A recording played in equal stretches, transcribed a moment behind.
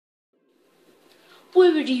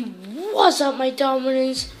Wibbity, what's up, my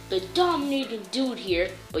dominants? The dominating dude here,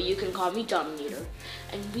 but you can call me Dominator.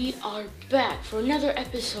 And we are back for another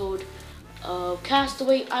episode of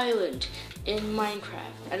Castaway Island in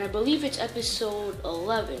Minecraft. And I believe it's episode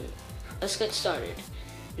 11. Let's get started.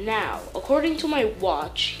 Now, according to my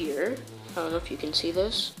watch here, I don't know if you can see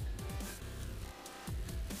this.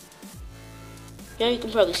 Yeah, you can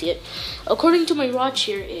probably see it. According to my watch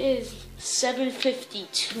here, it is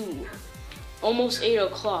 7:52. Almost 8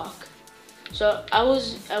 o'clock. So I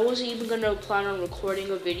wasn't even gonna plan on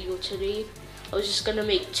recording a video today. I was just gonna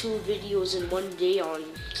make 2 videos in one day on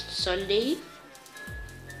Sunday.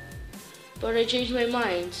 But I changed my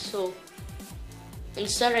mind, so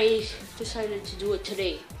instead I decided to do it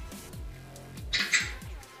today.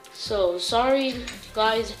 So sorry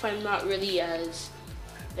guys if I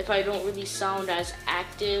don't really sound as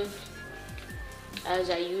active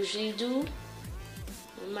as I usually do.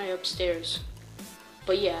 In my upstairs.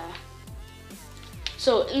 But yeah.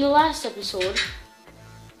 So in the last episode,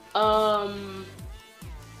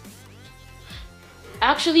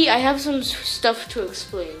 actually I have some stuff to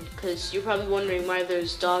explain because you're probably wondering why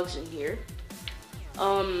there's dogs in here.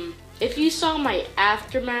 If you saw my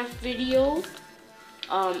aftermath video,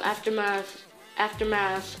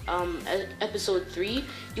 episode 3,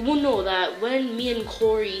 you will know that when me and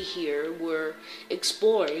Corey here were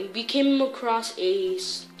exploring, we came across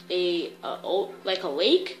like a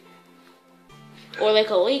lake, or like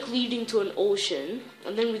a lake leading to an ocean,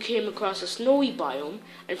 and then we came across a snowy biome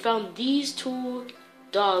and found these 2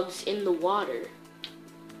 dogs in the water.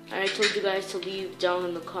 And I told you guys to leave down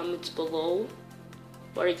in the comments below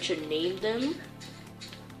what I should name them.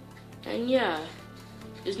 And yeah,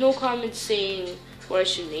 there's no comments saying what I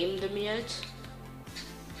should name them yet.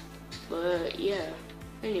 But yeah,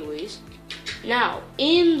 anyways. Now,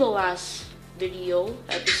 in the last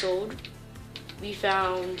episode, we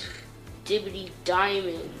found Dibbity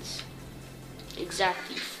diamonds.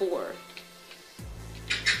 Exactly 4.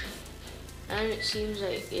 And it seems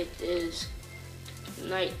like it is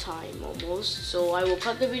nighttime almost. So I will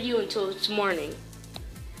cut the video until it's morning.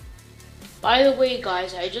 By the way,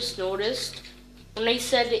 guys, I just noticed when I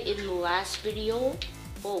said it in the last video,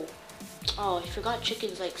 oh, I forgot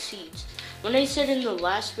chickens like seeds. When I said in the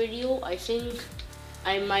last video, I think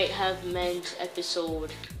I might have meant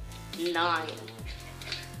episode 9.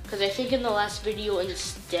 Because I think in the last video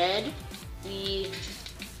instead we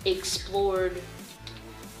explored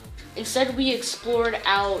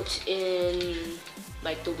out in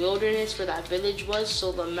like the wilderness where that village was,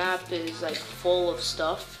 so the map is like full of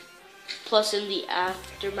stuff. Plus in the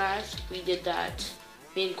aftermath, we did that.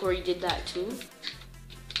 Me and Corey did that too.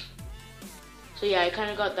 So yeah, I kind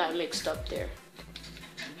of got that mixed up there.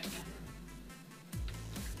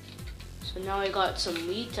 So now I got some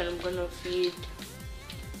wheat and I'm gonna feed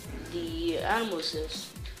the animals this.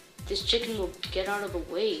 This chicken will get out of the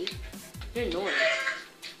way. You're annoying.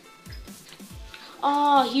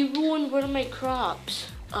 Ah, he ruined one of my crops.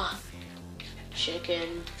 Ah,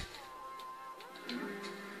 chicken.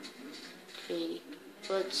 Okay,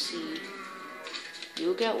 let's see.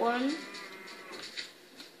 You get one.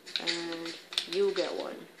 And you get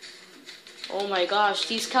one. Oh my gosh,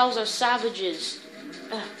 these cows are savages.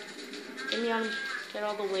 Get me on, get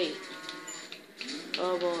all the way.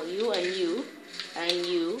 Oh, well, you and you and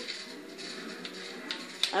you.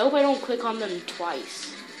 I hope I don't click on them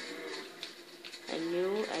twice. And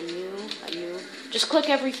you and you and you. Just click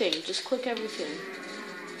everything. Just click everything.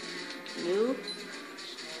 You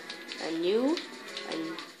and you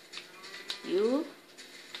and you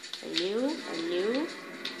and you and you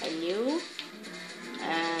and you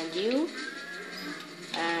and you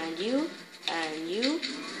and you and you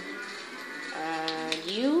and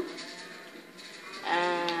you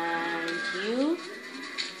and you.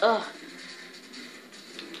 Ugh.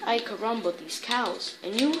 Ay caramba, these cows.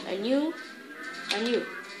 And you and you and you.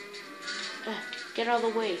 Get out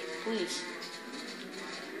of the way, please.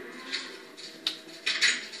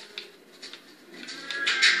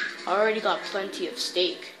 I already got plenty of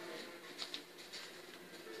steak.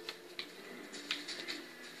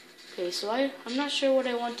 Okay, so I'm not sure what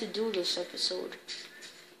I want to do this episode.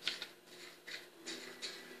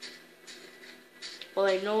 Well,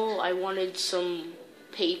 I know I wanted some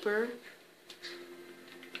paper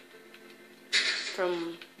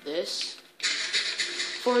from this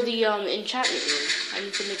for the enchantment room. I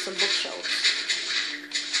need to make some bookshelves.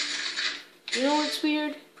 You know what's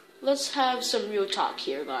weird? Let's have some real talk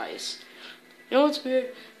here, guys. You know what's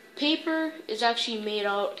weird? Paper is actually made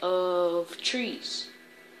out of trees.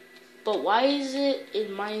 But why is it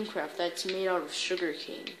in Minecraft that's made out of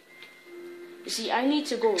sugarcane? You see, I need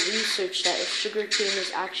to go research that if sugarcane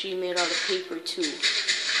is actually made out of paper too.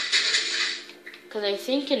 Because I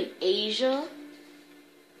think in Asia,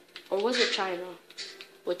 or was it China?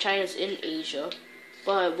 Well, China's in Asia,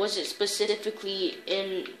 but was it specifically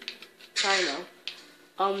in China?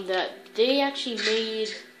 That they actually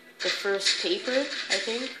made the first paper, I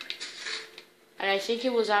think. And I think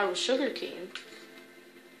it was out of sugarcane.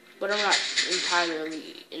 But I'm not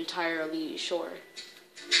entirely sure.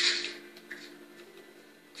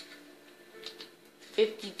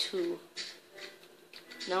 52.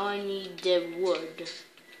 Now I need the wood.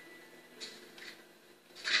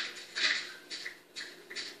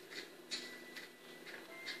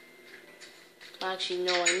 Actually,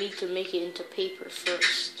 no, I need to make it into paper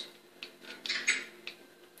first.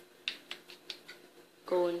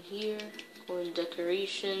 Go in here, go in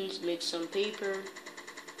decorations, make some paper.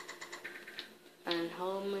 And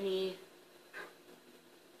how many?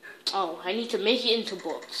 Oh, I need to make it into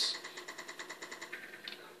books.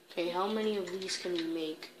 Okay, how many of these can we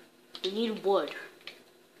make? We need wood.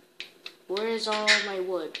 Where is all my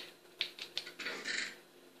wood?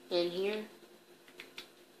 In here?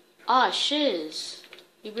 Ah, shiz.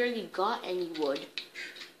 We barely got any wood.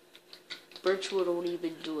 Birchwood won't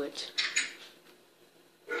even do it.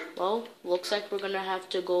 Well, looks like we're gonna have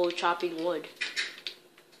to go chopping wood.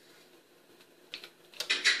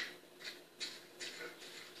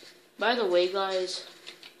 By the way, guys,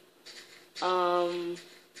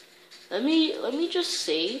 let me just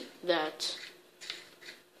say that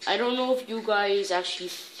I don't know if you guys actually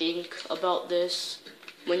think about this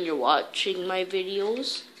when you're watching my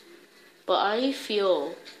videos, but I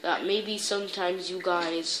feel that maybe sometimes you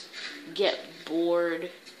guys get bored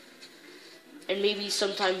and maybe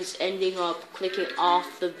sometimes ending up clicking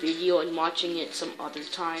off the video and watching it some other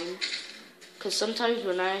time. Because sometimes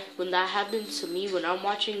when that happens to me, when I'm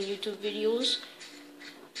watching YouTube videos,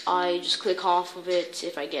 I just click off of it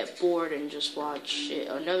if I get bored and just watch it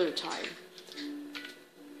another time.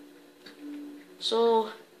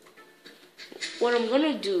 So, what I'm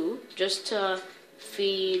gonna do, just to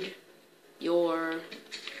feed your,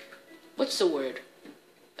 what's the word?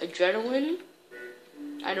 Adrenaline?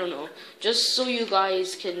 I don't know. Just so you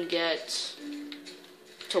guys can get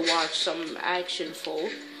to watch some actionful.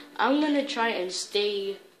 I'm just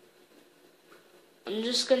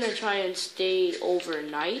gonna try and stay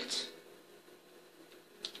overnight.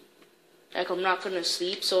 Like, I'm not gonna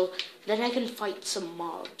sleep, so then I can fight some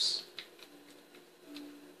mobs.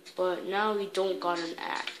 But now we don't got an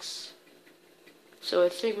axe. So I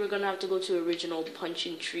think we're gonna have to go to original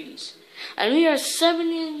punching trees. And we are 7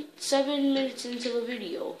 minutes into the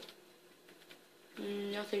video.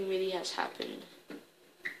 Nothing really has happened.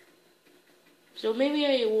 So maybe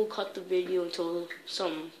I will cut the video until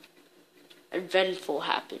some eventful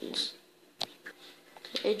happens.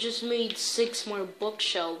 I just made 6 more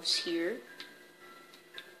bookshelves here.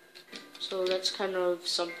 So that's kind of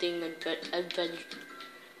something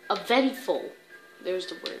eventful. There's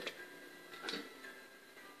the word.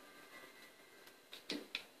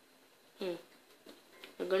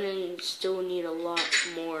 We're gonna still need a lot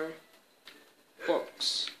more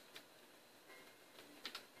books.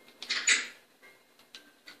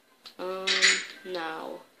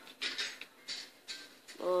 Now.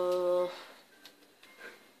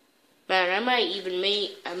 Man, I might even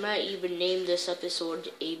name this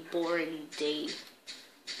episode A Boring Day.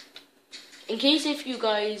 In case if you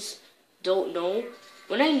guys don't know,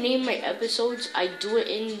 when I name my episodes, I do it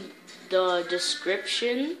in the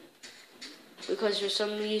description. Because for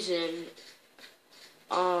some reason,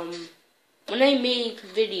 when I make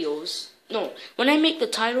the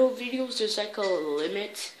title of videos, there's like a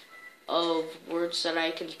limit of words that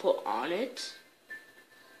I can put on it.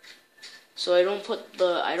 So I don't put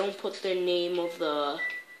the name of the,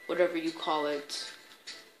 whatever you call it.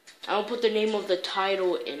 I don't put the name of the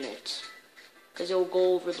title in it, because it will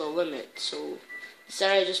go over the limit. So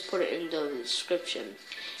instead I just put it in the description.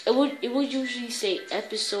 It would usually say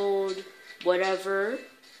episode whatever,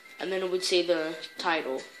 and then it would say the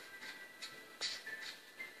title.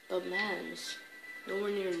 But man, it's nowhere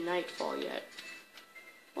near nightfall yet.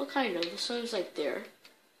 What kind of? The sun's like there.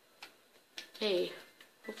 Hey,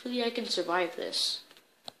 hopefully I can survive this.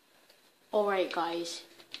 Alright guys,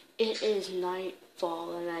 it is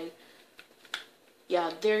nightfall and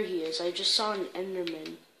yeah, there he is. I just saw an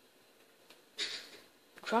Enderman.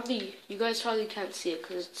 You guys probably can't see it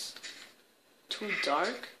because it's too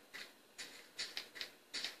dark.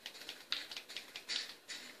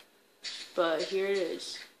 But here it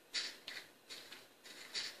is.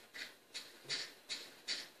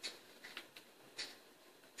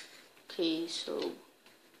 Okay, so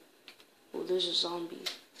there's a zombie.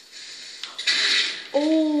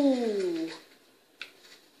 Oh!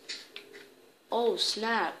 Oh,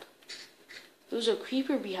 snap. There's a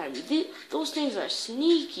creeper behind me. Those things are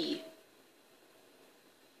sneaky.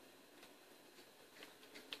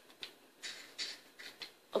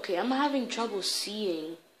 Okay, I'm having trouble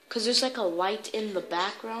seeing. Because there's like a light in the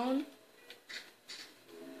background.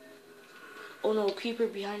 Oh no, creeper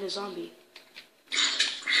behind a zombie.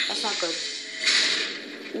 That's not good.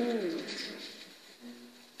 Ooh.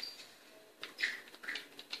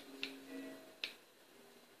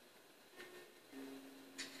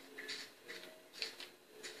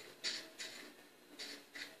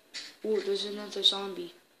 Ooh, there's another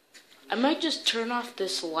zombie. I might just turn off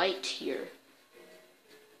this light here.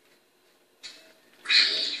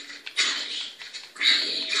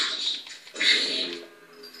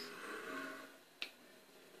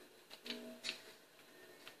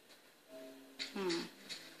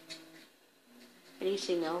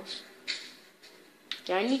 Anything else?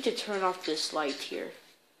 Yeah, I need to turn off this light here.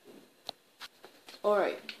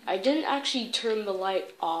 Alright, I didn't actually turn the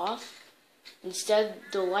light off. Instead,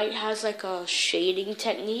 the light has like a shading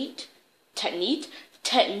technique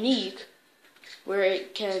where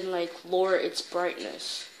it can like lower its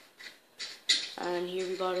brightness. And here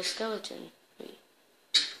we got a skeleton. Wait.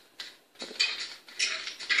 Okay.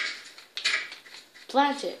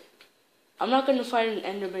 Plant it. I'm not gonna fight an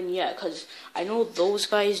Enderman yet, cause I know those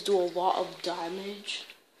guys do a lot of damage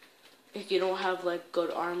if you don't have like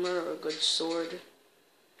good armor or a good sword.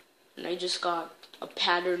 And I just got a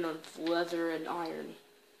pattern of leather and iron.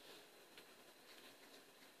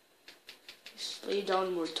 Just lay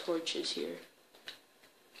down more torches here.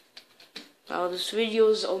 Now this video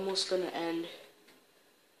is almost gonna end.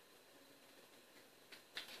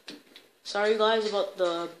 Sorry guys about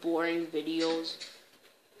the boring videos.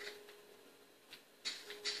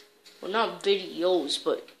 Well, not videos,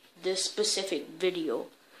 but this specific video.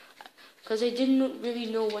 Because I didn't really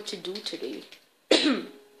know what to do today.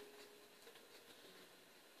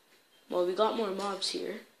 Well, we got more mobs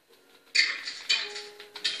here.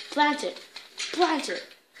 Plant it! Plant it!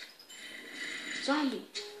 Zombie!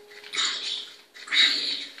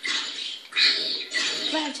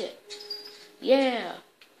 Plant it! Yeah!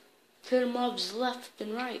 Kill mobs left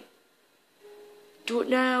and right. Do it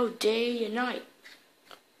now, day and night.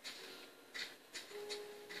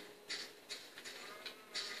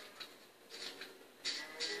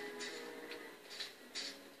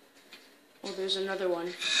 Oh, there's another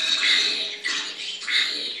one.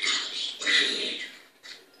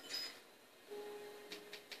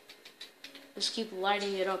 Let's keep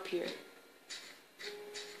lighting it up here.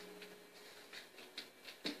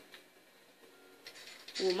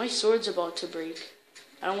 Ooh, my sword's about to break.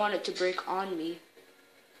 I don't want it to break on me.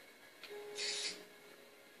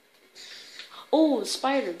 Oh,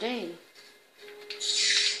 spider, dang.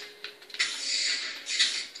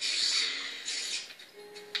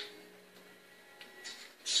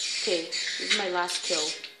 Okay, this is my last kill.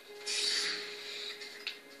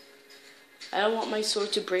 I don't want my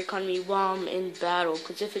sword to break on me while I'm in battle,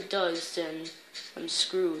 because if it does, then I'm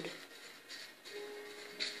screwed.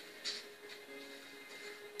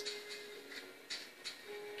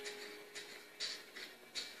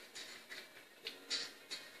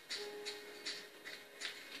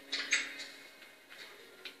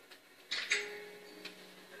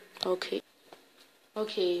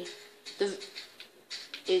 Okay,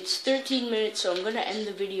 it's 13 minutes, so I'm gonna end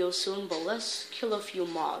the video soon, but let's kill a few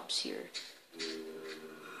mobs here.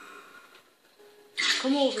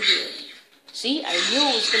 Come over here. See, I knew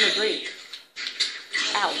it was gonna break.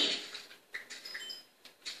 Ow.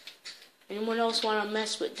 Anyone else wanna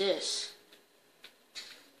mess with this?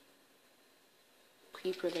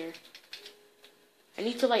 Creeper there. I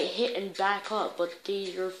need to like hit and back up, but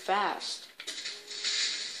they're fast.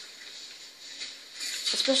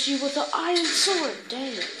 Especially with the iron sword,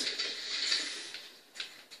 dang it.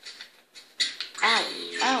 Ow,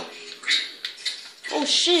 ow. Oh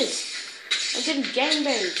shit, I'm getting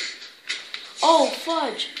gangbanged. Oh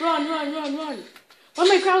fudge, run. Why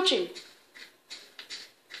am I crouching?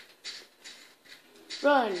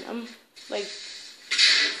 Run, I'm like,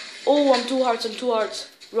 oh, I'm 2 hearts.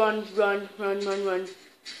 Run.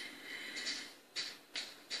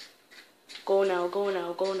 Go now.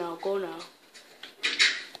 Go.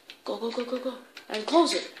 And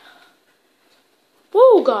close it.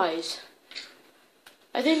 Woo, guys.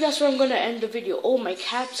 I think that's where I'm gonna end the video. Oh, my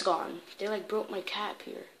cat's gone. They like broke my cap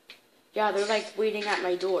here. Yeah, they're like waiting at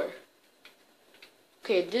my door.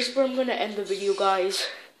 Okay, this is where I'm gonna end the video, guys.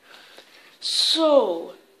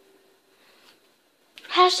 So,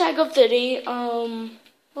 hashtag of the day,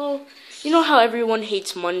 Well, you know how everyone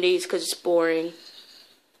hates Mondays because it's boring.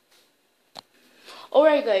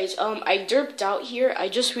 Alright guys, I derped out here. I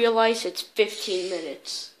just realized it's 15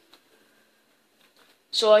 minutes.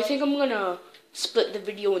 So I think I'm gonna split the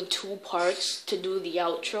video in 2 parts to do the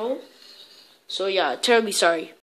outro. So yeah, terribly sorry.